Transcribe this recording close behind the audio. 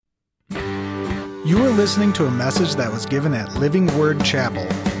You are listening to a message that was given at Living Word Chapel,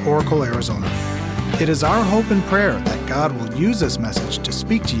 Oracle, Arizona. It is our hope and prayer that God will use this message to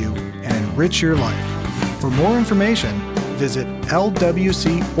speak to you and enrich your life. For more information, visit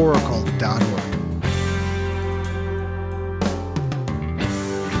lwcoracle.org.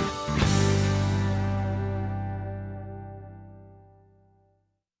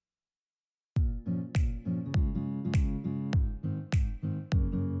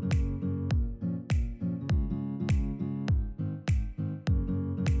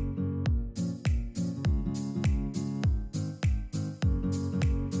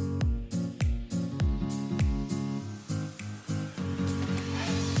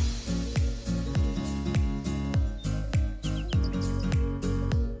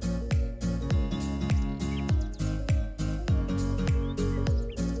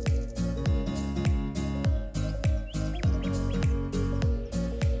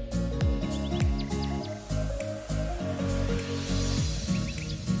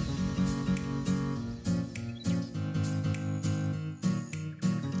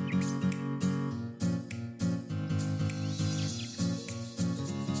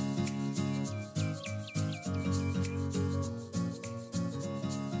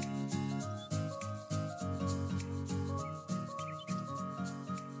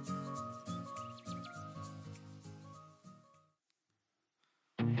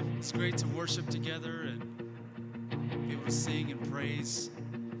 It's great to worship together and be able to sing and praise.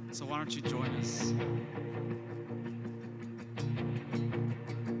 So why don't you join us?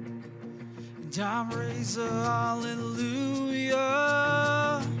 And I raise a hallelujah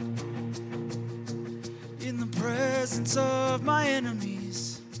in the presence of my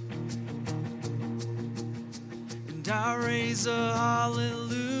enemies. And I raise a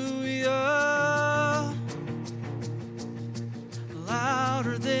hallelujah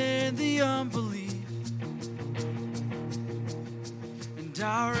louder than the unbelief. And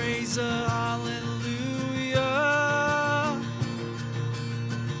I raise a hallelujah.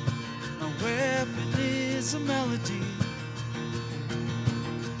 My weapon is a melody.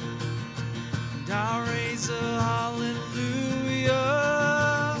 And I raise a hallelujah.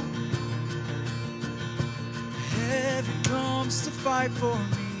 Heaven comes to fight for me.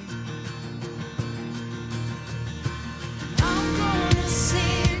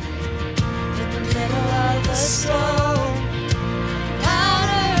 Sing in the middle of the storm,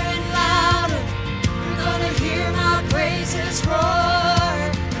 louder and louder. You're gonna hear my praises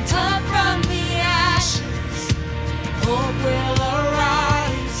roar. Up from the ashes, hope will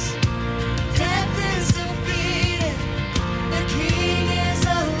arise. Death is defeated, the King is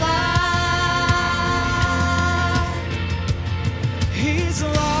alive. He's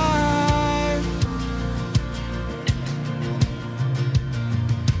alive.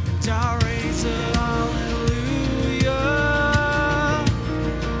 I raise a hallelujah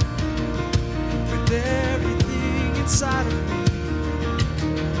with everything inside of me.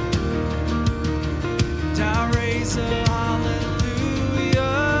 And I raise a hallelujah.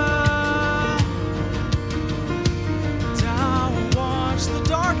 And I will watch the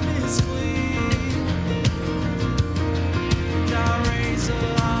darkness flee. And I raise a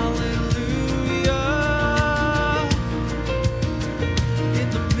hallelujah in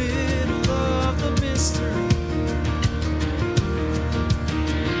the middle of the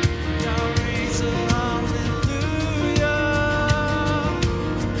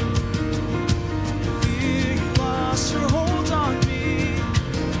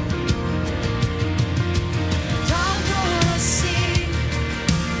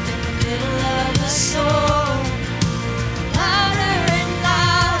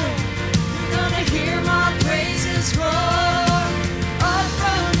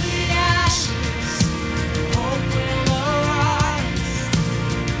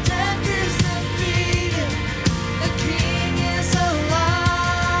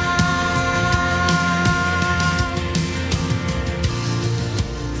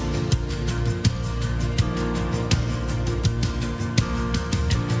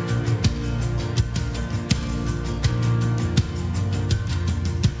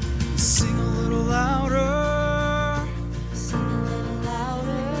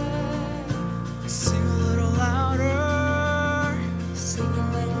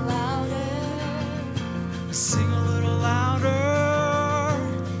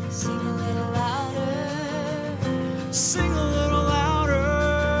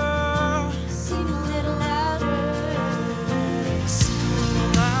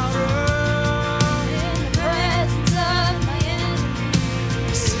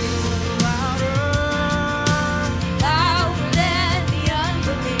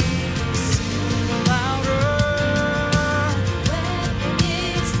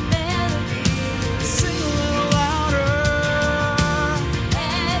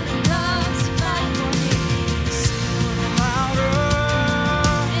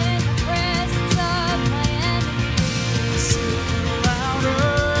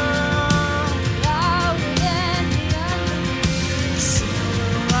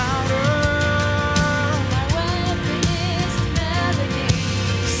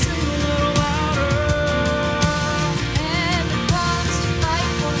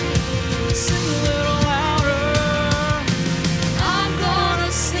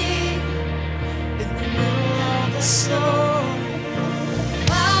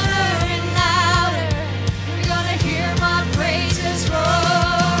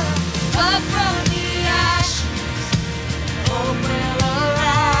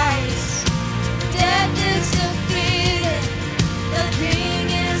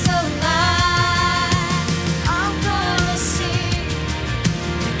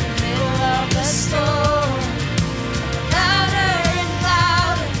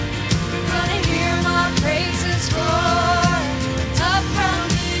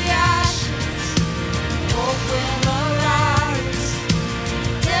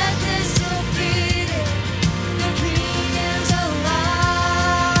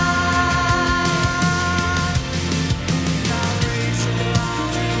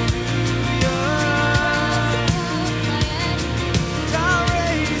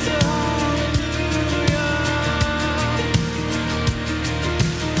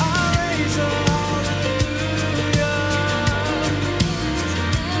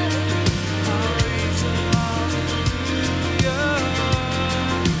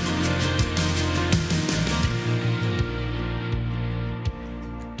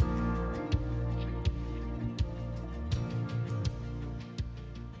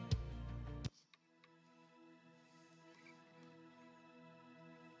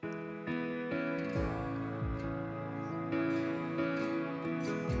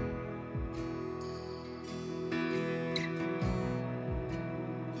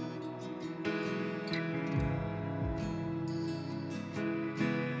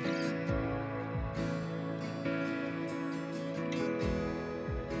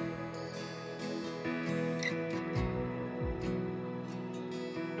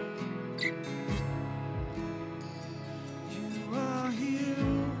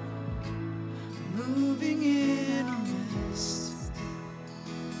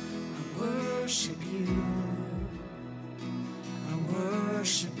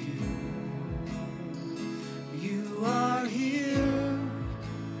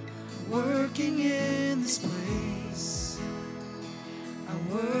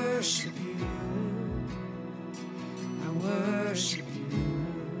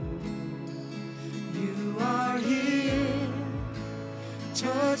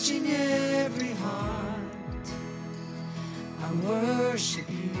touching every heart. I worship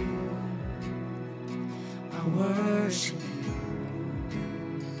you. I worship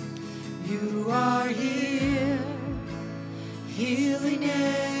you. You are here, healing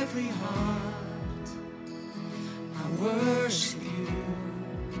every heart. I worship you.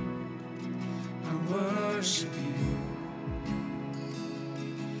 I worship you.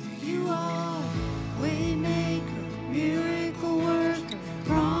 You are waymaker, miracle worker,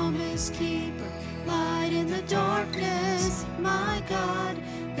 promise keeper, light in the darkness. My God,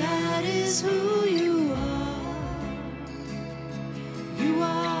 that is who you are. You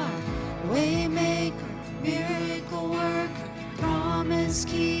are waymaker, miracle worker, promise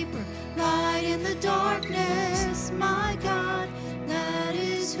keeper, light in the darkness. My God, that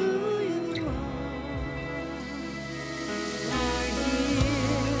is who you are. Right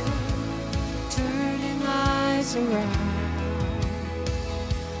here, turning lives around.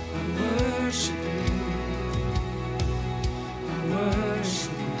 I worship you. I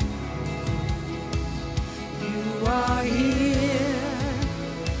worship you. You are here,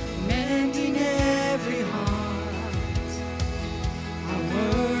 mending every heart. I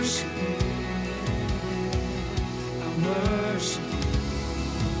worship you. I worship you.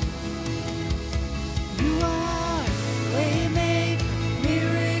 You are waymaker,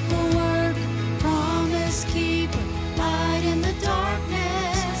 miracle worker, promise keeper, light in the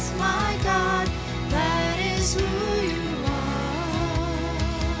darkness. My God, that is who you are.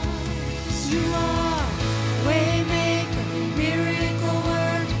 You are waymaker, miracle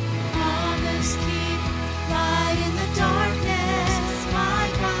worker, promise keeper, light in the darkness. My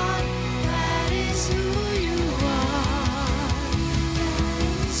God, that is who you are.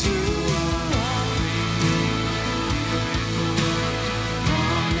 That is who you are.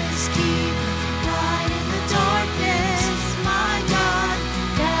 Promise keeper, light in the darkness. My God,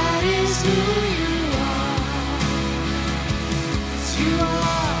 that is who you are. You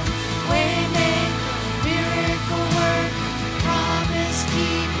are waymaker, miracle worker, promise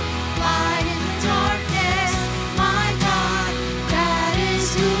keeper, light in the darkness. My God, that is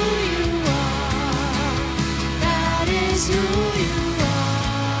who you are. That is who you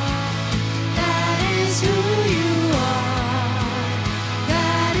are. That is who you are.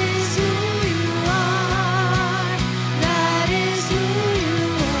 That is who you are. That is who you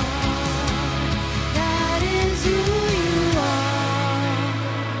are. That is who you are.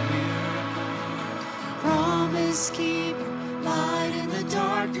 Promise keeper, light in the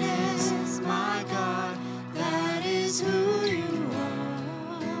darkness. My God, that is who you are.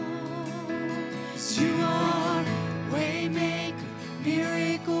 You are waymaker,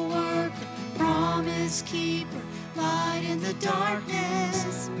 miracle worker, promise keeper, light in the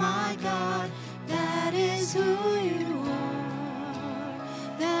darkness. My God, that is who you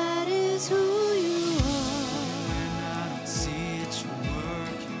are. That is who you are. I don't see it, you're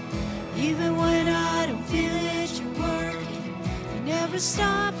working. Even when I don't feel it, you're working. You never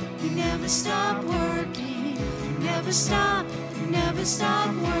stop working. You never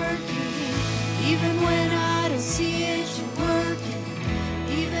stop working. Even when I don't see it, you're working.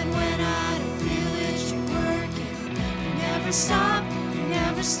 Even when I don't feel it, you're working. You never stop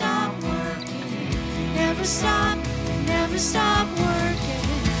working. Never stop working.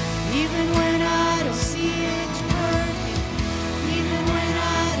 Even when I don't see it, you're working. Even when I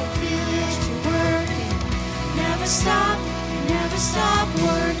don't feel it, you're working. Never stop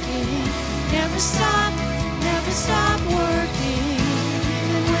working. Never stop working.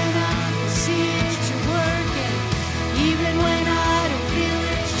 Even when I don't see it, you're working. Even when I don't feel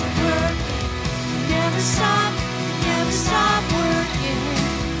it, you're working. Never stop working.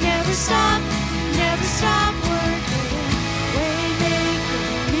 Never stop working. Waymaker,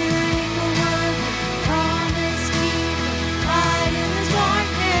 miracle worker, promise keeper, light in the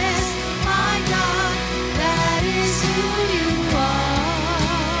darkness. My God, that is who you are.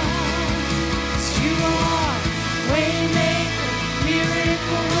 You are waymaker,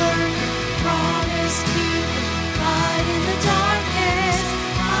 miracle worker, promise keeper, light in the darkness.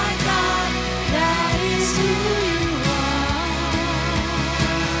 My God, that is who you are.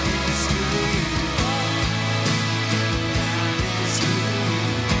 That is who you are.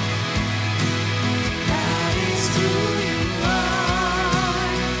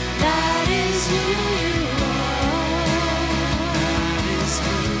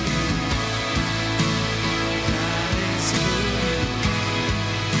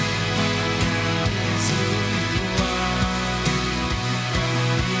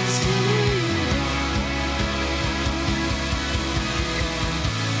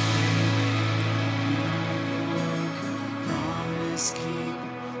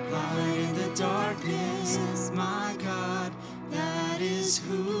 my God, that is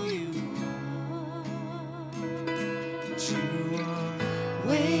who you are.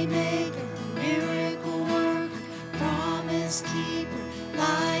 Waymaker, miracle worker, promise keeper,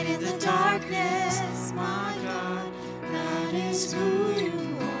 light in the darkness, my God, that is who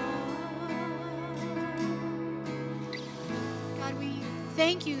you are. God, we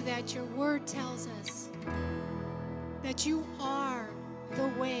thank you that your word tells us that you are the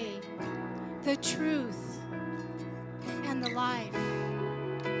way, the truth, and the life.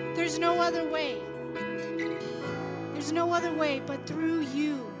 There's no other way. There's no other way but through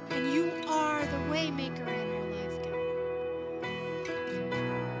you, and you are the way maker in our life, God.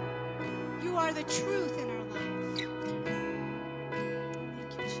 You are the truth in our life.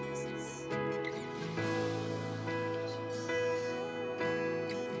 Thank you, Jesus.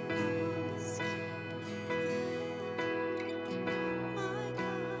 My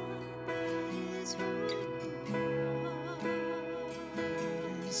God, that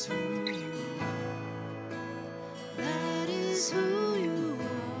is who you are. That is who you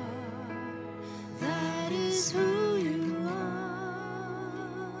are. That is who you are.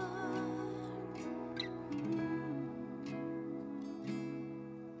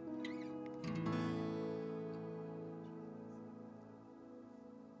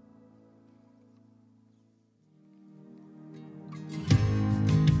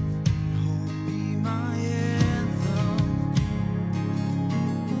 Hope be my anthem,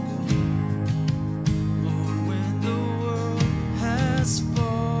 Lord, when the world has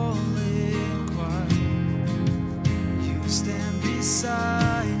fallen quiet, you stand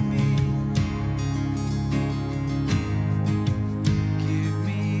beside me. Give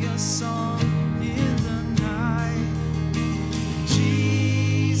me a song in the night.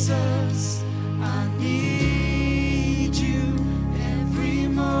 Jesus, I need you every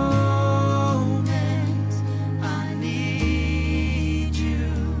moment. I need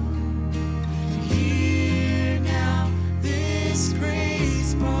you. Hear now this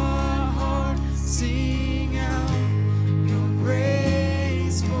grace, my heart sing out your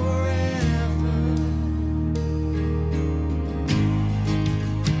praise forever.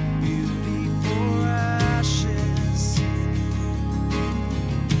 Beauty for ashes,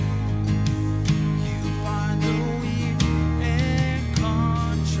 you find the weak and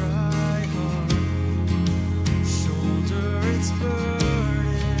contrite heart. Shoulder its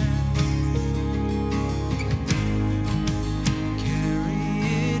burden,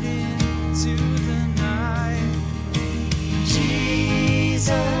 carry it into the night.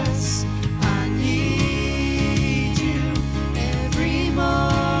 Jesus, I need you every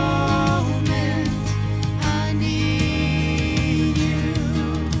moment. I need you.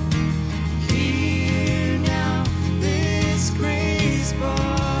 Hear now this grace,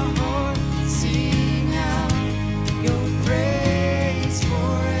 my heart sing out your praise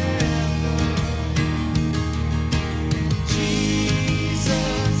forever.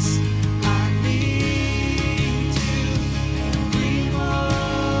 Jesus, I need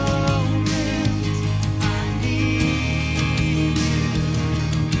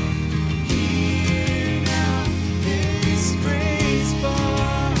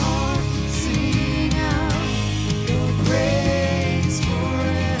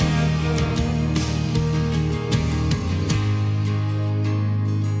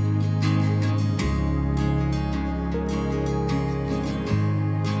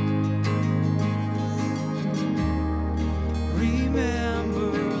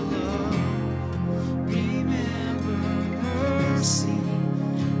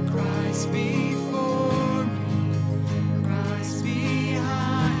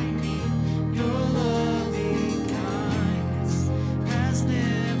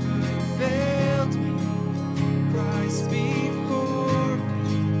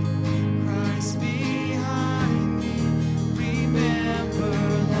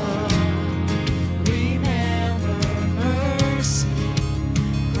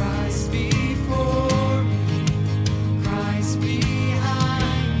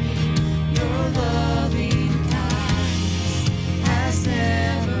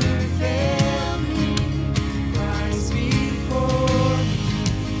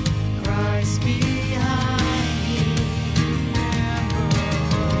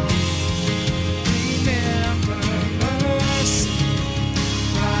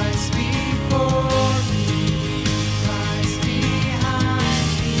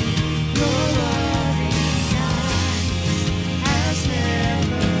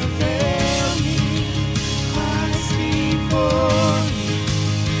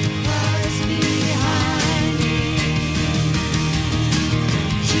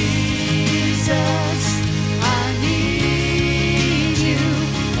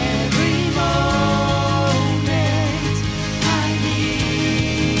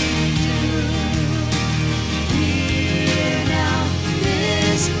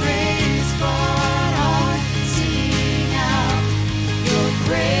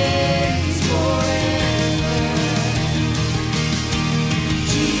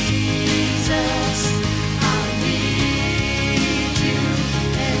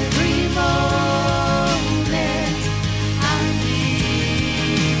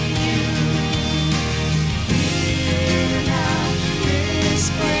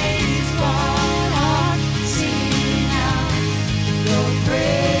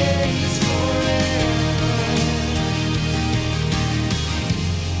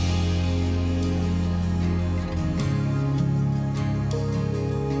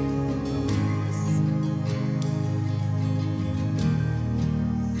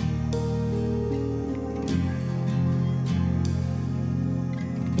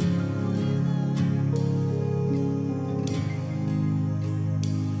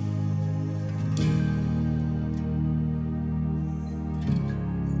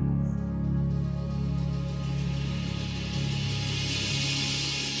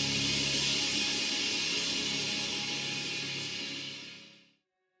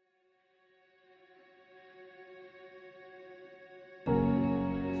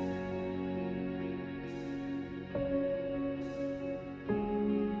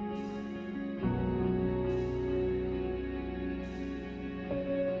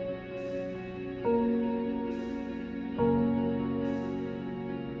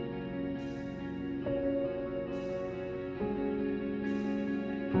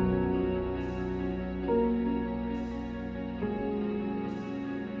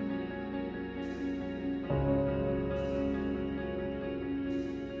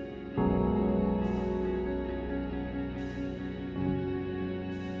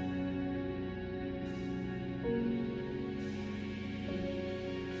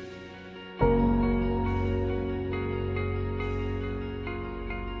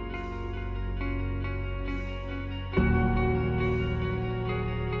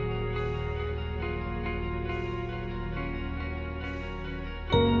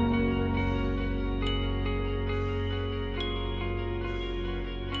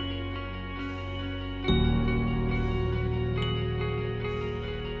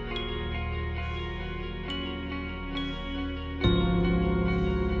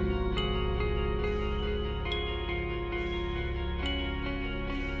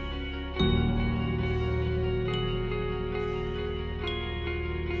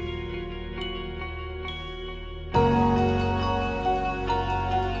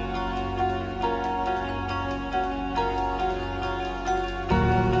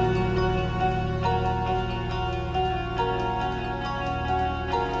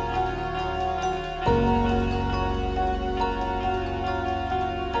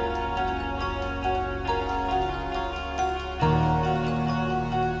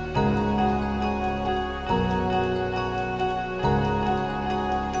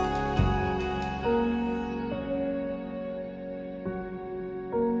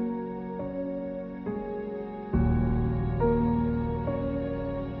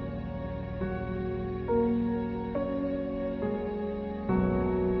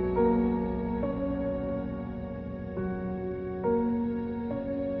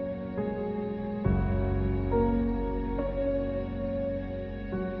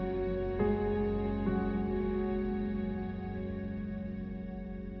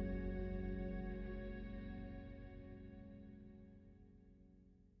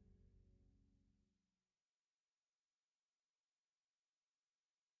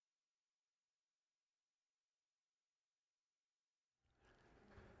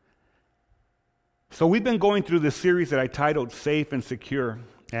So we've been going through this series that I titled Safe and Secure,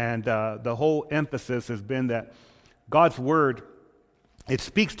 and the whole emphasis has been that God's Word, it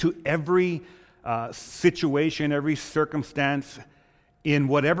speaks to every situation, every circumstance, in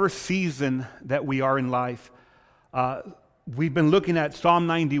whatever season that we are in life. We've been looking at Psalm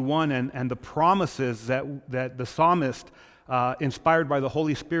 91 and the promises that the psalmist, inspired by the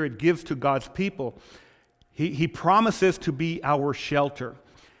Holy Spirit, gives to God's people. He promises to be our shelter.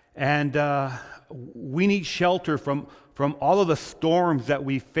 And we need shelter from all of the storms that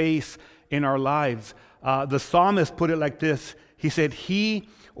we face in our lives. The psalmist put it like this. He said, "He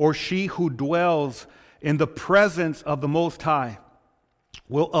or she who dwells in the presence of the Most High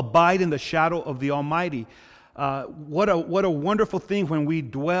will abide in the shadow of the Almighty." What a wonderful thing when we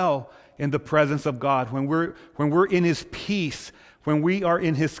dwell in the presence of God, when we're in His peace, when we are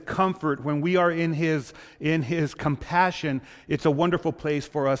in His comfort, when we are in His compassion. It's a wonderful place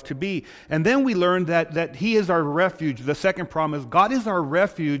for us to be. And then we learn that He is our refuge. The second promise, God is our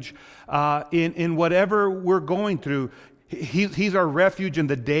refuge in whatever we're going through. He's our refuge in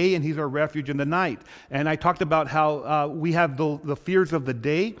the day, and He's our refuge in the night. And I talked about how we have the fears of the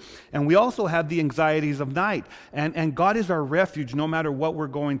day, and we also have the anxieties of night. And God is our refuge no matter what we're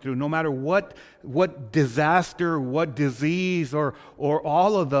going through, no matter what disaster, what disease, or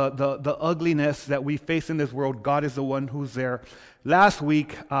all of the ugliness that we face in this world. God is the one who's there. Last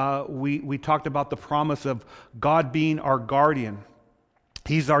week, we talked about the promise of God being our guardian.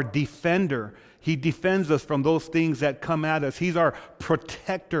 He's our defender. He defends us from those things that come at us. He's our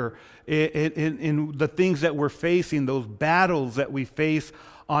protector in the things that we're facing, those battles that we face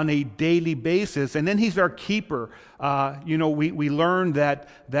on a daily basis. And then He's our keeper. We learned that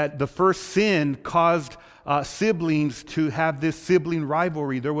the first sin caused siblings to have this sibling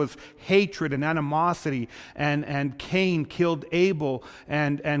rivalry. There was hatred and animosity, and Cain killed Abel,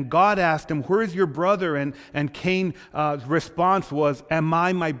 and God asked him, "Where's your brother?" And Cain's response was, "Am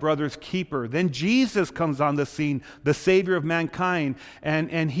I my brother's keeper?" Then Jesus comes on the scene, the Savior of mankind,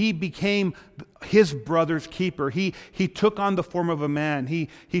 and He became his brother's keeper. He took on the form of a man.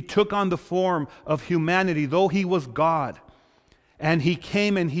 He took on the form of humanity, though He was God. And He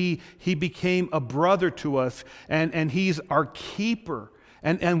came and He became a brother to us, and He's our keeper.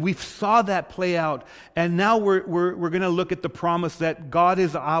 And we saw that play out. And now we're going to look at the promise that God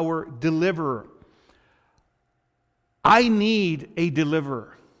is our deliverer. I need a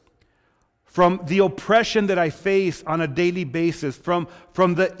deliverer from the oppression that I face on a daily basis, from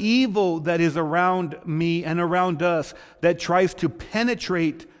the evil that is around me and around us that tries to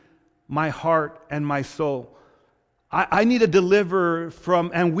penetrate my heart and my soul. I need a deliverer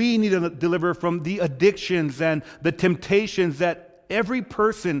and we need a deliverer from the addictions and the temptations that every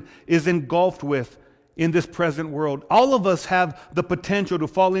person is engulfed with in this present world. All of us have the potential to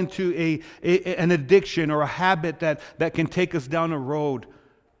fall into an addiction or a habit that can take us down a road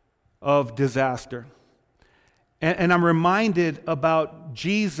of disaster. And I'm reminded about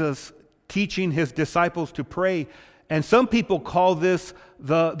Jesus teaching His disciples to pray. And some people call this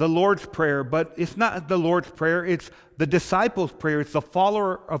the Lord's Prayer, but it's not the Lord's Prayer, it's the disciples' prayer. It's the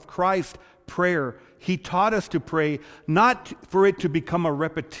follower of Christ prayer. He taught us to pray, not for it to become a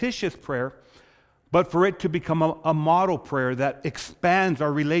repetitious prayer, but for it to become a model prayer that expands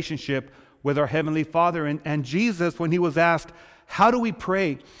our relationship with our Heavenly Father. And Jesus, when He was asked, "How do we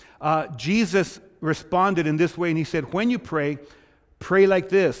pray?" Jesus responded in this way, and He said, "When you pray, pray like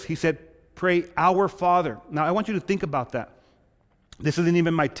this." He said, "Pray, Our Father." Now, I want you to think about that. This isn't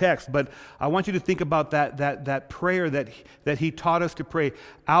even my text, but I want you to think about that prayer that He taught us to pray.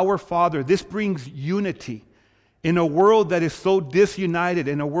 Our Father. This brings unity in a world that is so disunited,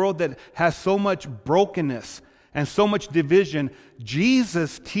 in a world that has so much brokenness and so much division.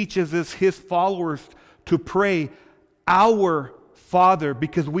 Jesus teaches us, His followers, to pray, Our Father,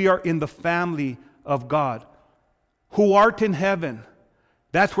 because we are in the family of God. Who art in heaven.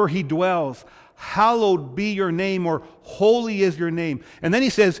 That's where He dwells. Hallowed be your name, or holy is your name. And then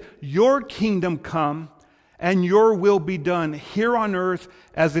He says, your kingdom come and your will be done here on earth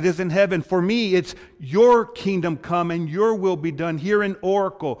as it is in heaven. For me, it's your kingdom come and your will be done here in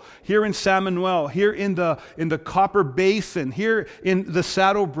Oracle, here in San Manuel, here in the Copper Basin, here in the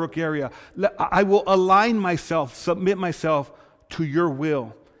Saddlebrook area. I will align myself, submit myself to your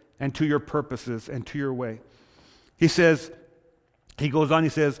will and to your purposes and to your way. He goes on, he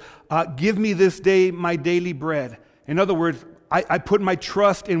says, give me this day my daily bread. In other words, I put my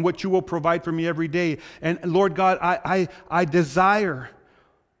trust in what you will provide for me every day. And Lord God, I desire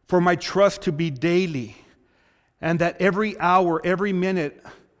for my trust to be daily, and that every hour, every minute,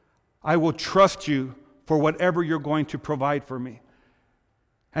 I will trust you for whatever you're going to provide for me.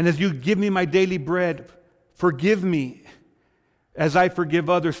 And as you give me my daily bread, forgive me as I forgive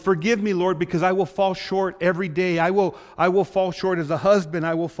others. Forgive me, Lord, because I will fall short every day. I will fall short as a husband.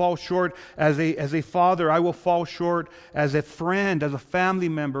 I will fall short as a father. I will fall short as a friend, as a family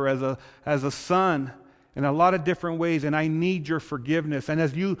member, as a son, in a lot of different ways. And I need your forgiveness. And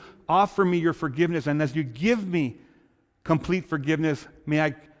as you offer me your forgiveness, and as you give me complete forgiveness, may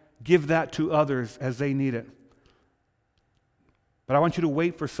I give that to others as they need it. But I want you to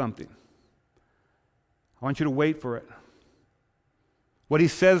wait for something. I want you to wait for it. What he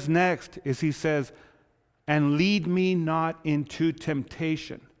says next is he says, and lead me not into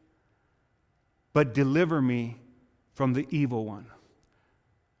temptation, but deliver me from the evil one.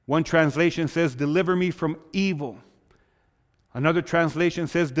 One translation says, deliver me from evil. Another translation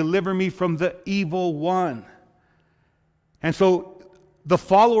says, deliver me from the evil one. And so the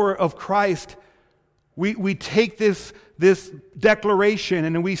follower of Christ, we take this declaration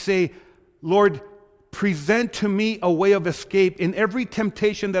and we say, Lord, present to me a way of escape. In every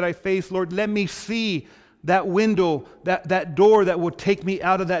temptation that I face, Lord, let me see that window, that door that will take me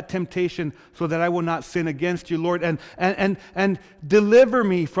out of that temptation so that I will not sin against you, Lord. And deliver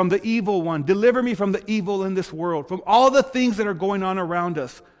me from the evil one. Deliver me from the evil in this world, from all the things that are going on around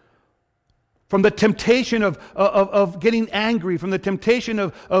us. From the temptation of getting angry, from the temptation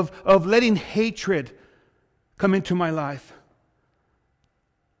of letting hatred come into my life.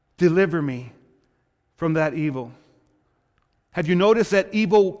 Deliver me from that evil. Have you noticed that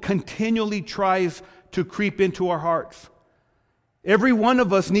evil continually tries to creep into our hearts? Every one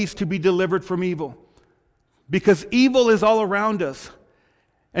of us needs to be delivered from evil because evil is all around us.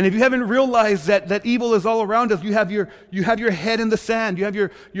 And if you haven't realized that evil is all around us, you have your head in the sand, you have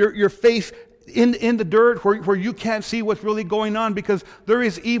your face in the dirt where you can't see what's really going on because there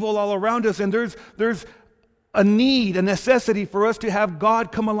is evil all around us, and there's a need, a necessity for us to have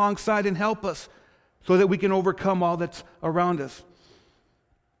God come alongside and help us so that we can overcome all that's around us.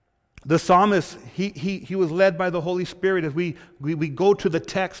 The psalmist, he was led by the Holy Spirit as we go to the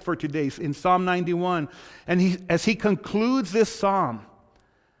text for today in Psalm 91. And as he concludes this psalm,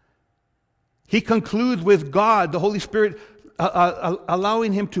 he concludes with God, the Holy Spirit,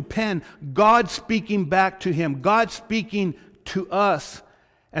 allowing him to pen, God speaking back to him, God speaking to us.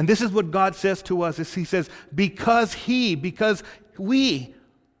 And this is what God says to us. He says, because we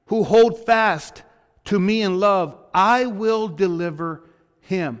who hold fast to me in love, I will deliver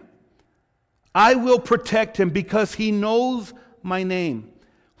him. I will protect him because he knows my name.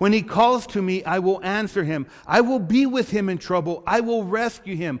 When he calls to me, I will answer him. I will be with him in trouble. I will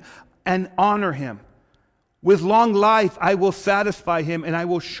rescue him and honor him. With long life, I will satisfy him and I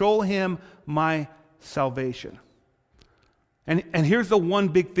will show him my salvation. And here's the one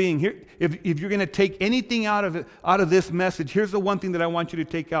big thing. Here, if you're going to take anything out of this message, here's the one thing that I want you to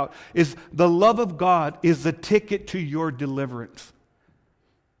take out, is the love of God is the ticket to your deliverance.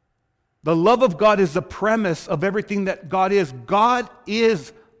 The love of God is the premise of everything that God is. God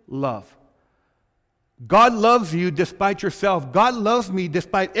is love. God loves you despite yourself. God loves me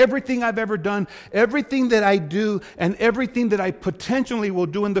despite everything I've ever done, everything that I do, and everything that I potentially will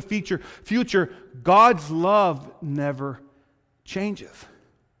do in the future. God's love never changes.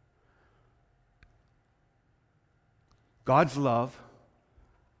 God's love,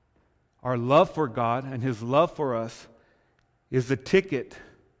 our love for God and his love for us, is the ticket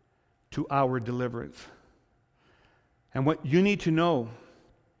to our deliverance. And what you need to know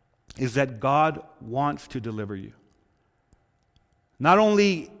is that God wants to deliver you. Not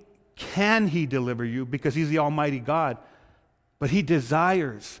only can he deliver you because he's the Almighty God, but he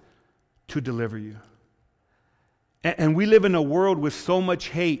desires to deliver you. And we live in a world with so much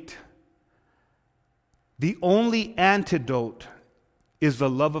hate. The only antidote is the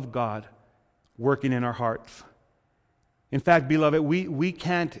love of God working in our hearts. In fact, beloved, we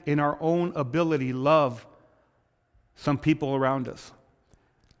can't in our own ability love some people around us.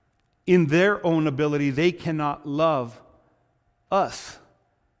 In their own ability, they cannot love us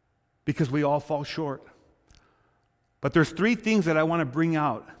because we all fall short. But there's three things that I want to bring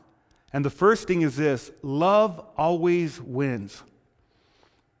out. And the first thing is this: love always wins.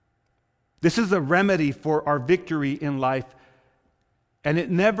 This is a remedy for our victory in life, and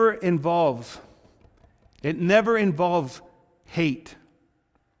it never involves hate.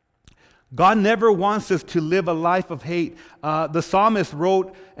 God never wants us to live a life of hate. The psalmist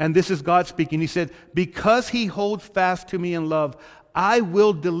wrote, and this is God speaking, he said, because he holds fast to me in love, I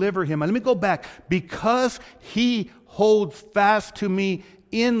will deliver him. And let me go back. Because he holds fast to me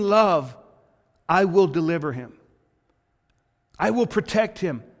in love, I will deliver him. I will protect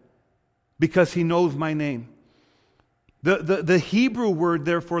him because he knows my name. The Hebrew word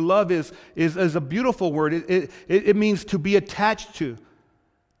there for love is a beautiful word. It means to be attached to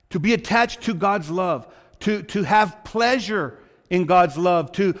God's love, to have pleasure in God's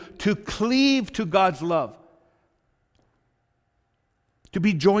love, to cleave to God's love, to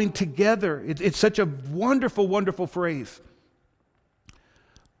be joined together. It's such a wonderful, wonderful phrase.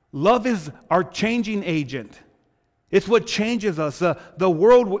 Love is our changing agent. It's what changes us. The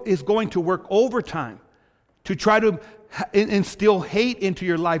world is going to work overtime to try to instill hate into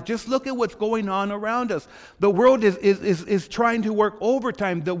your life. Just look at what's going on around us. The world is trying to work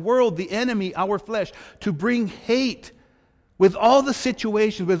overtime. The world, the enemy, our flesh, to bring hate with all the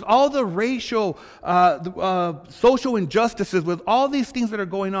situations, with all the racial, social injustices, with all these things that are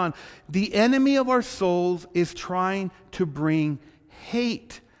going on. The enemy of our souls is trying to bring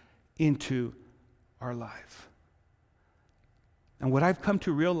hate into our lives. And what I've come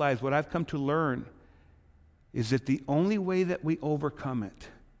to realize, what I've come to learn, is that the only way that we overcome it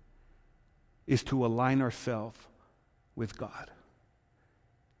is to align ourselves with God.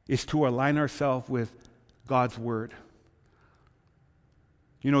 Is to align ourselves with God's Word.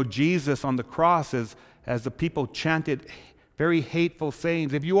 You know, Jesus on the cross, as the people chanted very hateful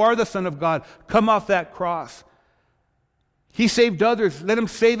sayings, if you are the Son of God, come off that cross. He saved others, let them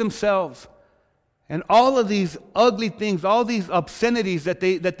save themselves. And all of these ugly things, all these obscenities that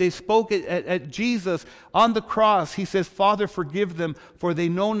they spoke at Jesus on the cross, he says, Father, forgive them, for they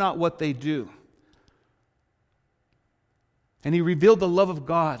know not what they do. And he revealed the love of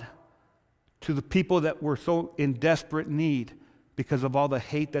God to the people that were so in desperate need because of all the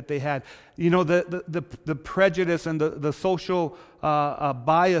hate that they had. You know, the prejudice and the social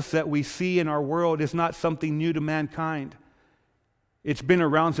bias that we see in our world is not something new to mankind. It's been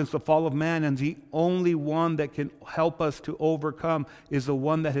around since the fall of man, and the only one that can help us to overcome is the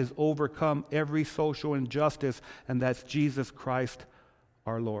one that has overcome every social injustice, and that's Jesus Christ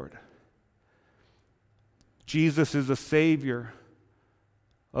our Lord. Jesus is the Savior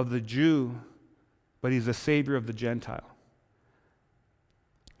of the Jew, but He's the Savior of the Gentile.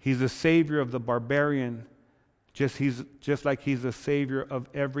 He's the Savior of the barbarian, just like He's the Savior of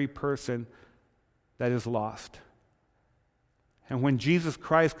every person that is lost. And when Jesus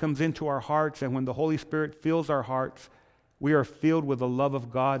Christ comes into our hearts and when the Holy Spirit fills our hearts, we are filled with the love of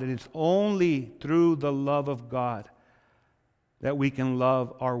God. And it's only through the love of God that we can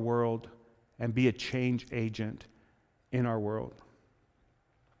love our world and be a change agent in our world.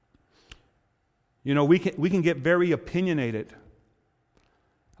 You know, we can get very opinionated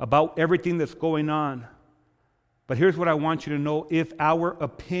about everything that's going on. But here's what I want you to know. If our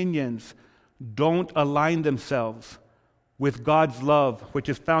opinions don't align themselves with God's love, which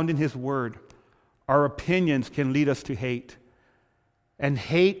is found in His Word, our opinions can lead us to hate. And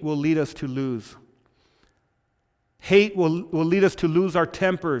hate will lead us to lose. Hate will lead us to lose our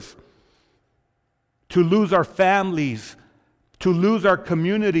tempers, to lose our families, to lose our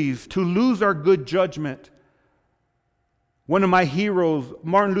communities, to lose our good judgment. One of my heroes,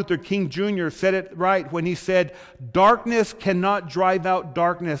 Martin Luther King Jr., said it right when he said, "Darkness cannot drive out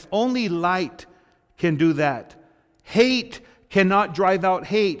darkness. Only light can do that. Hate cannot drive out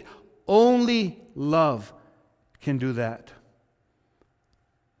hate. Only love can do that."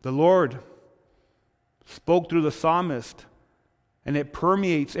 The Lord spoke through the psalmist, and it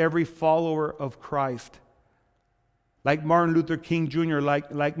permeates every follower of Christ. Like Martin Luther King Jr.,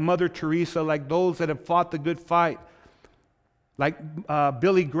 like Mother Teresa, like those that have fought the good fight, like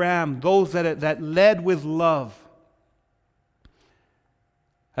Billy Graham, those that led with love.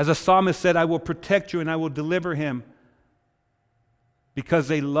 As the psalmist said, "I will protect you and I will deliver him because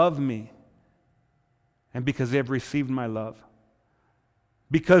they love me and because they have received my love,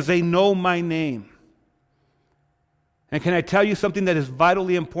 because they know my name." And can I tell you something that is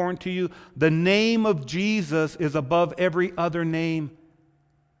vitally important to you? The name of Jesus is above every other name.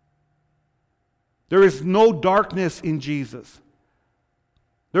 There is no darkness in Jesus.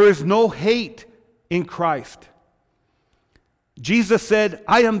 There is no hate in Christ. Jesus said,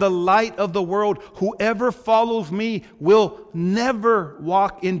 "I am the light of the world. Whoever follows me will never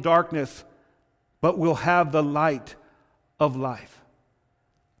walk in darkness, but will have the light of life."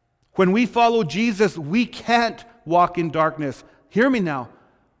 When we follow Jesus, we can't walk in darkness. Hear me now.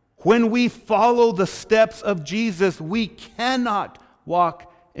 When we follow the steps of Jesus, we cannot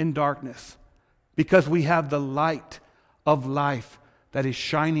walk in darkness because we have the light of life that is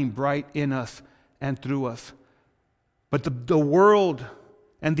shining bright in us and through us. But the world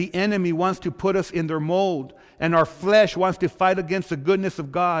And the enemy wants to put us in their mold. And our flesh wants to fight against the goodness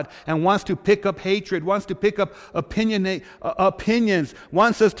of God and wants to pick up hatred, wants to pick up opinions,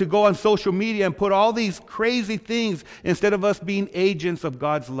 wants us to go on social media and put all these crazy things instead of us being agents of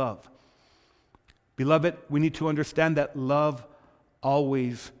God's love. Beloved, we need to understand that love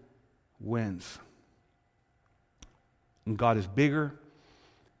always wins. And God is bigger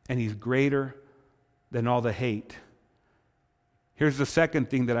and He's greater than all the hate. Here's the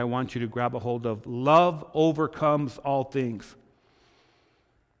second thing that I want you to grab a hold of. Love overcomes all things.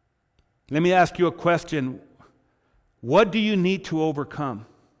 Let me ask you a question. What do you need to overcome?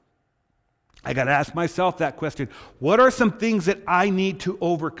 I got to ask myself that question. What are some things that I need to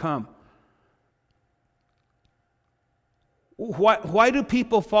overcome? Why do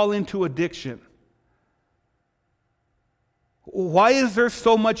people fall into addiction? Why is there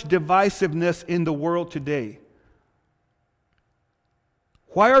so much divisiveness in the world today?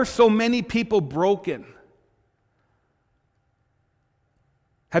 Why are so many people broken?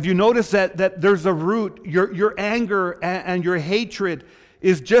 Have you noticed that there's a root? Your anger and your hatred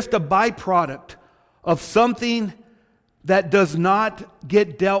is just a byproduct of something that does not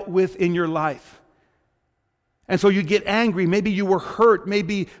get dealt with in your life. And so you get angry. Maybe you were hurt.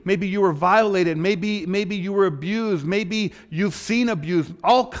 Maybe you were violated. Maybe you were abused. Maybe you've seen abuse.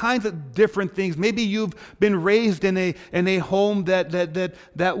 All kinds of different things. Maybe you've been raised in a home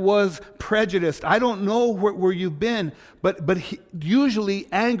that was prejudiced. I don't know where you've been, but usually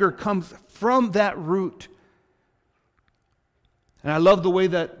anger comes from that root. And I love the way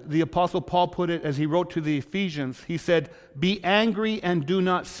that the Apostle Paul put it as he wrote to the Ephesians. He said, "Be angry and do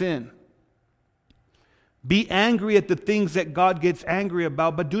not sin." Be angry at the things that God gets angry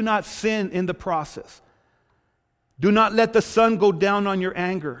about, but do not sin in the process. Do not let the sun go down on your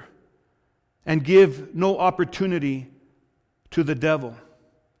anger and give no opportunity to the devil.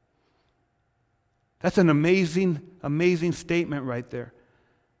 That's an amazing, amazing statement right there.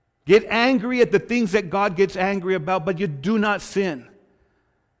 Get angry at the things that God gets angry about, but you do not sin.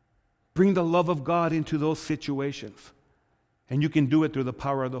 Bring the love of God into those situations. And you can do it through the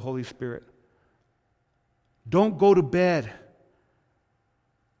power of the Holy Spirit. Don't go to bed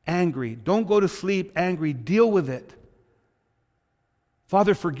angry. Don't go to sleep angry. Deal with it.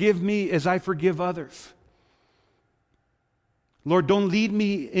 Father, forgive me as I forgive others. Lord, don't lead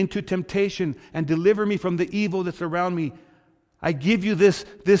me into temptation and deliver me from the evil that's around me. I give you this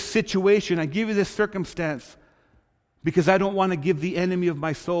situation. I give you this circumstance because I don't want to give the enemy of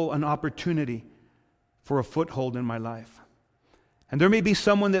my soul an opportunity for a foothold in my life. And there may be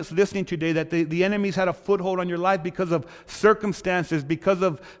someone that's listening today that the enemy's had a foothold on your life because of circumstances, because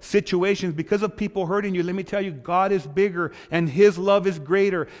of situations, because of people hurting you. Let me tell you, God is bigger and His love is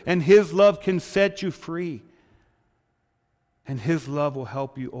greater and His love can set you free. And His love will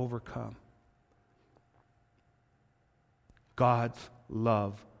help you overcome. God's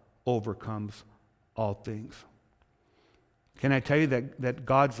love overcomes all things. Can I tell you that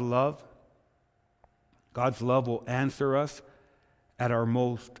God's love will answer us at our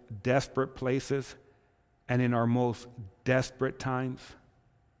most desperate places and in our most desperate times?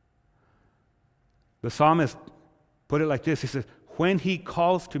 The psalmist put it like this. He says, when he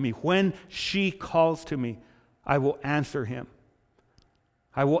calls to me, when she calls to me, I will answer him.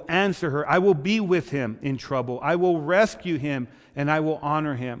 I will answer her. I will be with him in trouble. I will rescue him and I will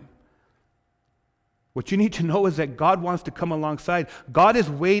honor him. What you need to know is that God wants to come alongside. God is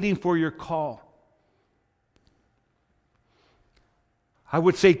waiting for your call. I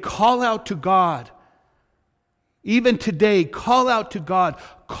would say call out to God. Even today, call out to God.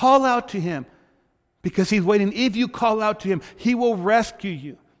 Call out to Him because He's waiting. If you call out to Him, He will rescue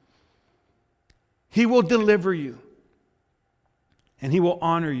you. He will deliver you. And He will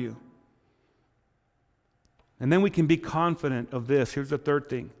honor you. And then we can be confident of this. Here's the third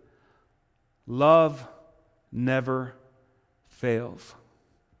thing. Love never fails.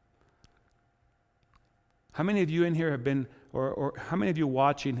 How many of you in here have been or how many of you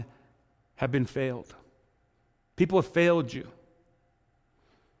watching have been failed? People have failed you.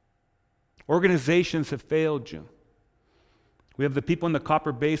 Organizations have failed you. We have the people in the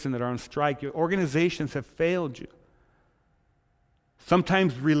Copper Basin that are on strike. Your organizations have failed you.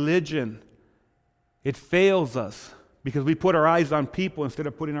 Sometimes religion, it fails us because we put our eyes on people instead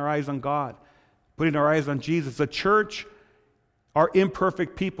of putting our eyes on God, putting our eyes on Jesus. The church are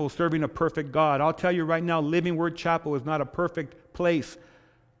imperfect people serving a perfect God. I'll tell you right now, Living Word Chapel is not a perfect place,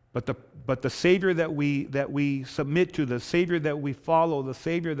 but the Savior that we submit to, the Savior that we follow, the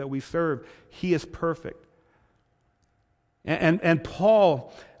Savior that we serve, He is perfect. And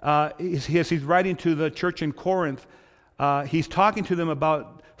Paul, he's writing to the church in Corinth, he's talking to them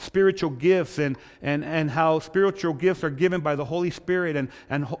about spiritual gifts and how spiritual gifts are given by the Holy Spirit,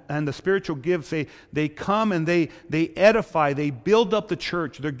 and the spiritual gifts, they come and they edify, they build up the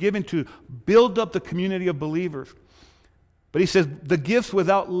church. They're given to build up the community of believers. But he says the gifts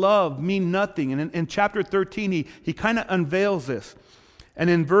without love mean nothing. And in chapter 13, he kind of unveils this. And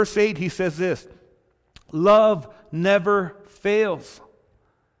in verse 8, he says this: love never fails.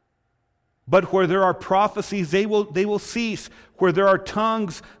 But where there are prophecies, they will cease. Where there are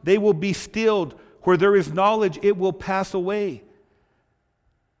tongues, they will be stilled. Where there is knowledge, it will pass away.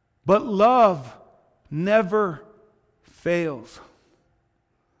 But love never fails.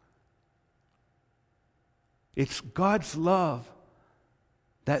 It's God's love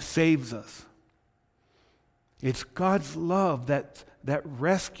that saves us. It's God's love that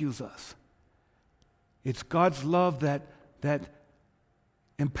rescues us. It's God's love that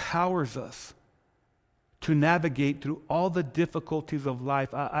empowers us to navigate through all the difficulties of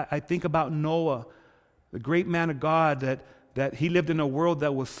life. I think about Noah, the great man of God, that he lived in a world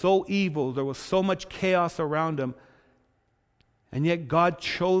that was so evil, there was so much chaos around him, and yet God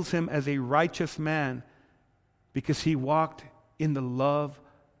chose him as a righteous man because he walked in the love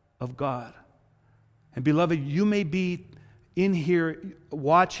of God. And beloved, you may be in here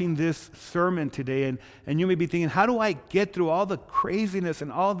watching this sermon today, and you may be thinking, how do I get through all the craziness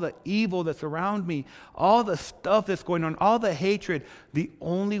and all the evil that's around me, all the stuff that's going on, all the hatred? The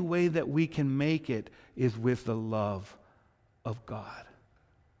only way that we can make it is with the love of God.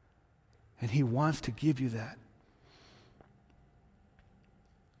 And he wants to give you that.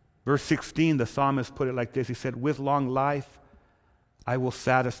 Verse 16, the psalmist put it like this. He said, with long life I will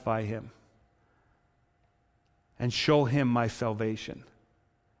satisfy him and show him my salvation.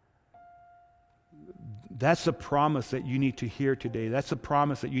 That's a promise that you need to hear today. That's a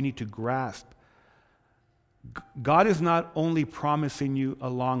promise that you need to grasp. God is not only promising you a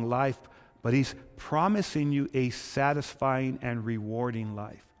long life, but he's promising you a satisfying and rewarding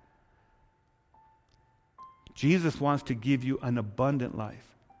life. Jesus wants to give you an abundant life.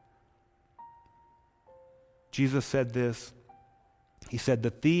 Jesus said this. He said, the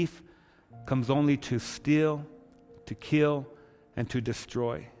thief comes only to steal, to kill, and to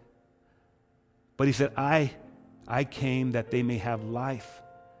destroy. But he said, I came that they may have life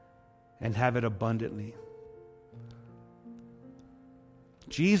and have it abundantly.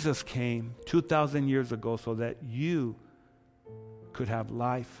 Jesus came 2,000 years ago so that you could have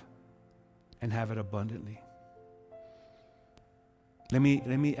life and have it abundantly. Let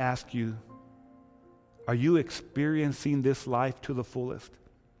me ask you, are you experiencing this life to the fullest?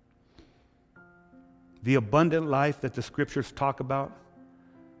 The abundant life that the scriptures talk about?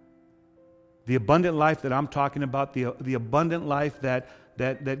 The abundant life that I'm talking about, the abundant life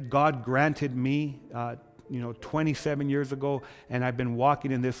that God granted me 27 years ago, and I've been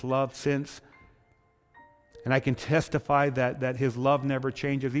walking in this love since. And I can testify that his love never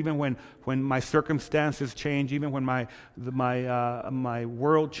changes, even when my circumstances change, even when my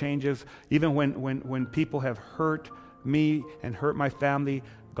world changes, even when people have hurt me and hurt my family,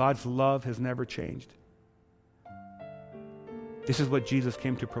 God's love has never changed. This is what Jesus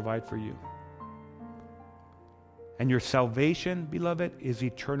came to provide for you. And your salvation, beloved, is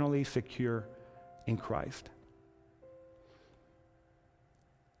eternally secure in Christ.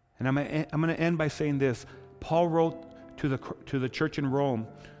 And I'm going to end by saying this. Paul wrote to the church in Rome,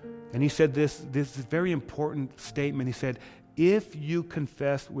 and he said this very important statement. He said, if you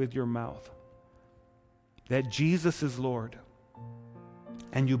confess with your mouth that Jesus is Lord,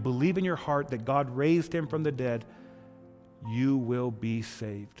 and you believe in your heart that God raised him from the dead, you will be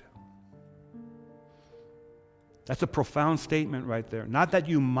saved. That's a profound statement right there. Not that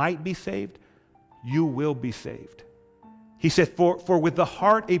you might be saved, you will be saved. He said, for with the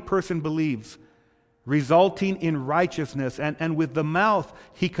heart a person believes, resulting in righteousness, and with the mouth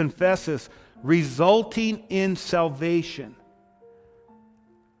he confesses, resulting in salvation.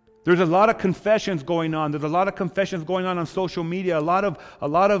 There's a lot of confessions going on. There's a lot of confessions going on social media, a lot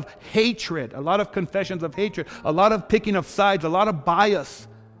of hatred, a lot of confessions of hatred, a lot of picking of sides, a lot of bias.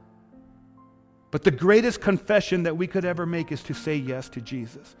 But the greatest confession that we could ever make is to say yes to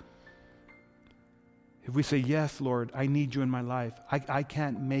Jesus. If we say, yes, Lord, I need you in my life. I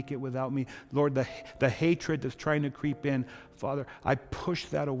can't make it without me. Lord, the hatred that's trying to creep in, Father, I push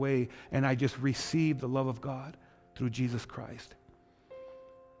that away and I just receive the love of God through Jesus Christ.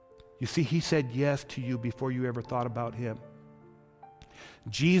 You see, he said yes to you before you ever thought about him.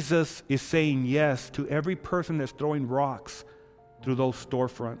 Jesus is saying yes to every person that's throwing rocks through those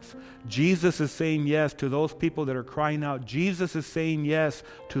storefronts. Jesus is saying yes to those people that are crying out. Jesus is saying yes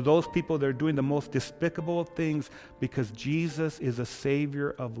to those people that are doing the most despicable of things, because Jesus is a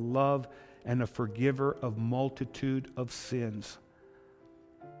Savior of love and a forgiver of multitude of sins.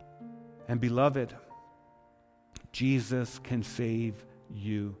 And beloved, Jesus can save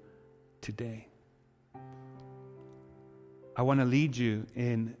you today. I want to lead you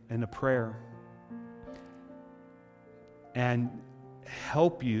in a prayer and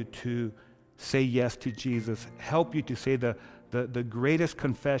help you to say yes to Jesus, help you to say the greatest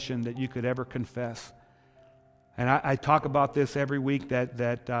confession that you could ever confess. And I talk about this every week,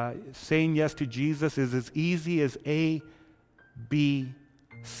 that saying yes to Jesus is as easy as A, B,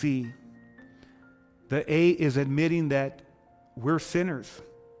 C. The A is admitting that we're sinners.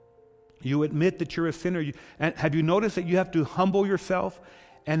 You admit that you're a sinner. And have you noticed that you have to humble yourself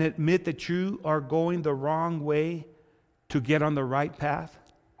and admit that you are going the wrong way to get on the right path?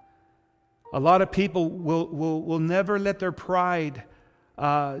 A lot of people will never let their pride,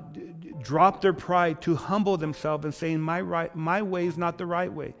 drop their pride to humble themselves and saying, my way is not the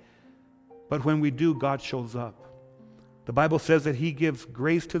right way. But when we do, God shows up. The Bible says that He gives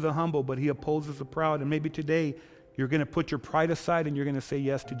grace to the humble, but He opposes the proud. And maybe today you're going to put your pride aside and you're going to say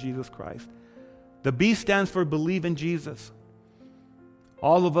yes to Jesus Christ. The B stands for believe in Jesus.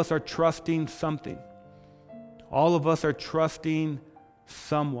 All of us are trusting something. All of us are trusting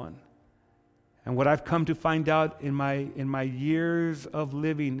someone. And what I've come to find out in my years of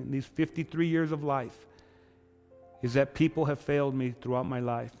living, in these 53 years of life, is that people have failed me throughout my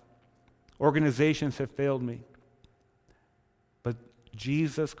life. Organizations have failed me. But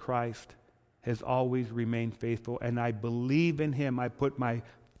Jesus Christ has always remained faithful, and I believe in Him. I put my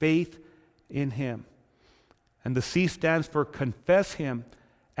faith in Him. And the C stands for confess Him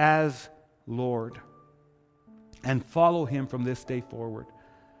as Lord and follow Him from this day forward.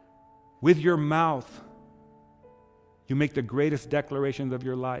 With your mouth, you make the greatest declarations of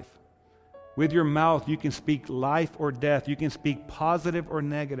your life. With your mouth, you can speak life or death. You can speak positive or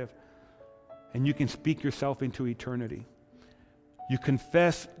negative. And you can speak yourself into eternity. You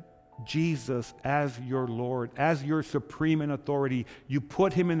confess Jesus as your Lord, as your supreme in authority. You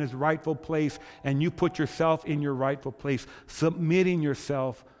put Him in His rightful place, and you put yourself in your rightful place, submitting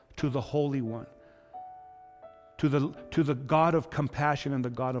yourself to the Holy One, to the God of compassion and the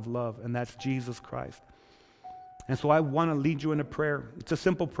God of love, and that's Jesus Christ. And so I want to lead you in a prayer. It's a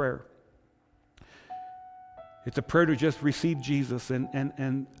simple prayer. It's a prayer to just receive Jesus.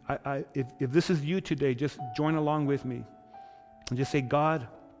 And if this is you today, just join along with me and just say, God,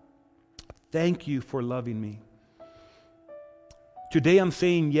 thank you for loving me. Today I'm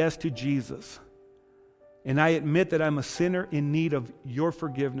saying yes to Jesus. And I admit that I'm a sinner in need of your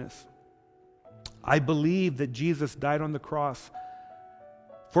forgiveness. I believe that Jesus died on the cross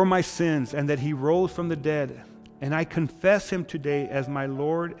for my sins and that He rose from the dead. And I confess Him today as my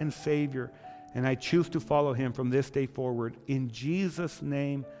Lord and Savior. And I choose to follow Him from this day forward. In Jesus'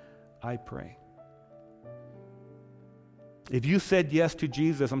 name I pray. If you said yes to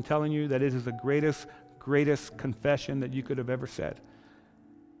Jesus, I'm telling you that it is the greatest confession that you could have ever said.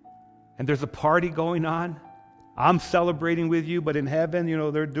 And there's a party going on. I'm celebrating with you, but in heaven,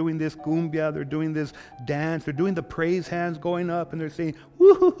 they're doing this cumbia, they're doing this dance, they're doing the praise hands going up, and they're saying,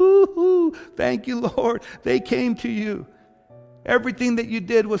 woo-hoo-hoo-hoo, thank you, Lord. They came to you. Everything that you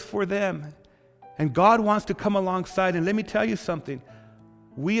did was for them. And God wants to come alongside. And let me tell you something.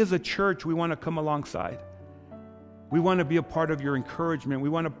 We as a church, we want to come alongside. We want to be a part of your encouragement. We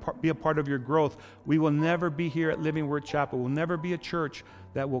want to be a part of your growth. We will never be here at Living Word Chapel. We'll never be a church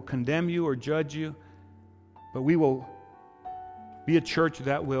that will condemn you or judge you. But we will be a church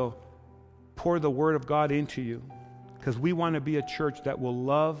that will pour the Word of God into you. Because we want to be a church that will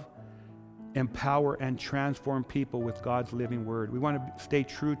love, empower, and transform people with God's living Word. We want to stay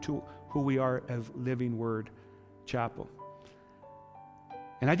true to who we are as Living Word Chapel.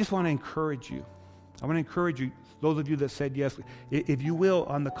 And I just want to encourage you. I want to encourage you, those of you that said yes, if you will,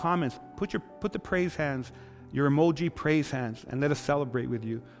 on the comments, put the praise hands, your emoji praise hands, and let us celebrate with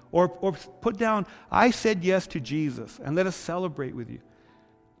you. Or put down, I said yes to Jesus, and let us celebrate with you.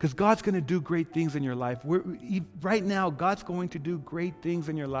 Because God's going to do great things in your life. Right now, God's going to do great things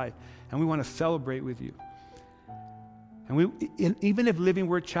in your life, and we want to celebrate with you. And even if Living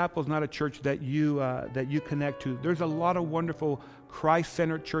Word Chapel is not a church that you connect to, there's a lot of wonderful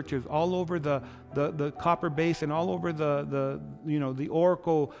Christ-centered churches all over the Copper Basin, all over the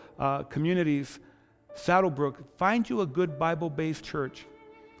Oracle communities, Saddlebrook. Find you a good Bible-based church.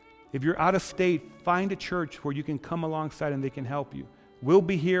 If you're out of state, find a church where you can come alongside and they can help you. We'll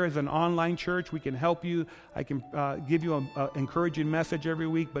be here as an online church. We can help you. I can give you an encouraging message every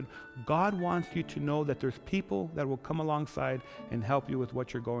week. But God wants you to know that there's people that will come alongside and help you with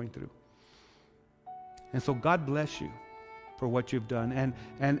what you're going through. And so God bless you for what you've done.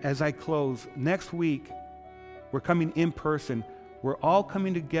 And as I close, next week, we're coming in person. We're all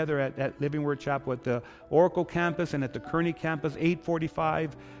coming together at Living Word Chapel at the Oracle campus and at the Kearney campus,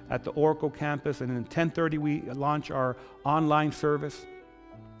 8:45 at the Oracle campus, and then 10:30 we launch our online service.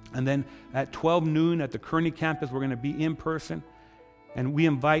 And then at 12 noon at the Kearney campus, we're going to be in person. And we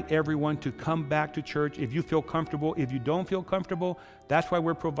invite everyone to come back to church if you feel comfortable. If you don't feel comfortable, that's why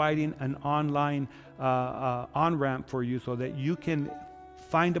we're providing an online on-ramp for you so that you can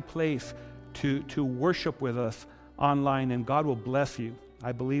find a place to worship with us online, and God will bless you.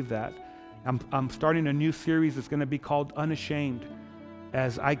 I believe that. I'm starting a new series that's going to be called Unashamed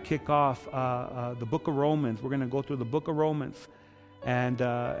as I kick off the book of Romans. We're going to go through the book of Romans, and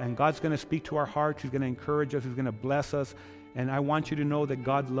God's going to speak to our hearts. He's going to encourage us. He's going to bless us. And I want you to know that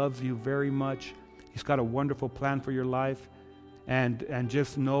God loves you very much. He's got a wonderful plan for your life. And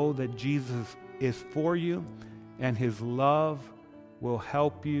just know that Jesus is for you, and his love will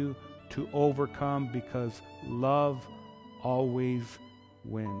help you to overcome, because love always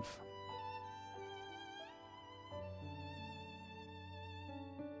wins.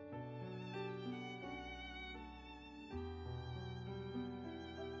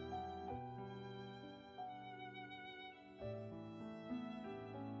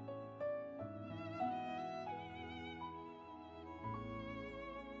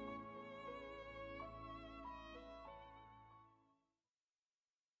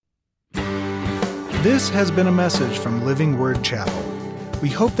 This has been a message from Living Word Chapel. We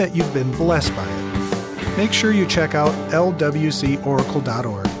hope that you've been blessed by it. Make sure you check out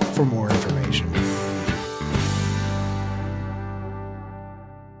lwcoracle.org for more information.